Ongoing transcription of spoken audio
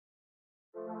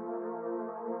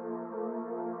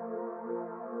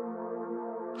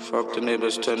Fuck the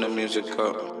neighbors, turn the music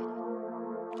up.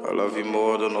 I love you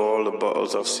more than all the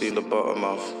bottles I've seen the bottom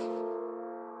of.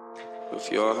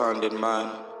 With your hand in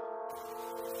mine,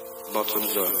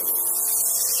 bottoms up.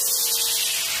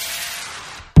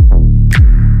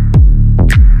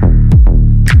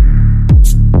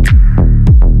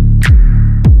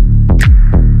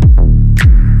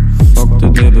 Fuck the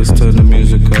neighbors, turn the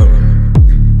music up.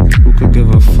 Who could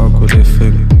give a fuck what they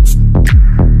think?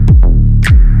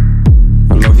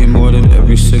 I love you more than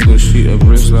every single sheet of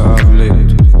bricks that I've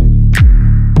laid.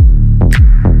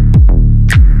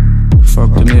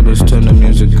 Fuck the neighbors, turn the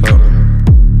music up.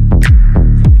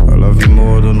 I love you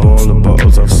more than all the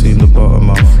bottles I've seen the bottom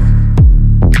of.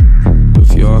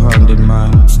 With your hand in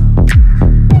mine,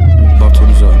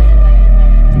 bottoms up.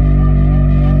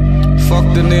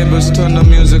 Fuck the neighbors, turn the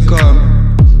music up.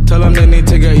 Tell them they need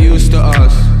to get used to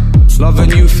us.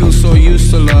 Loving you feels so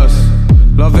useless.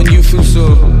 Loving you feels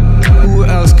so. Who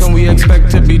else can we expect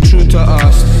to be true to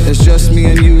us? It's just me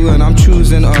and you and I'm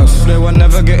choosing us. They were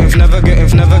never getting through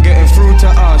to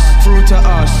us, through to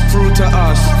us, through to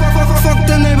us.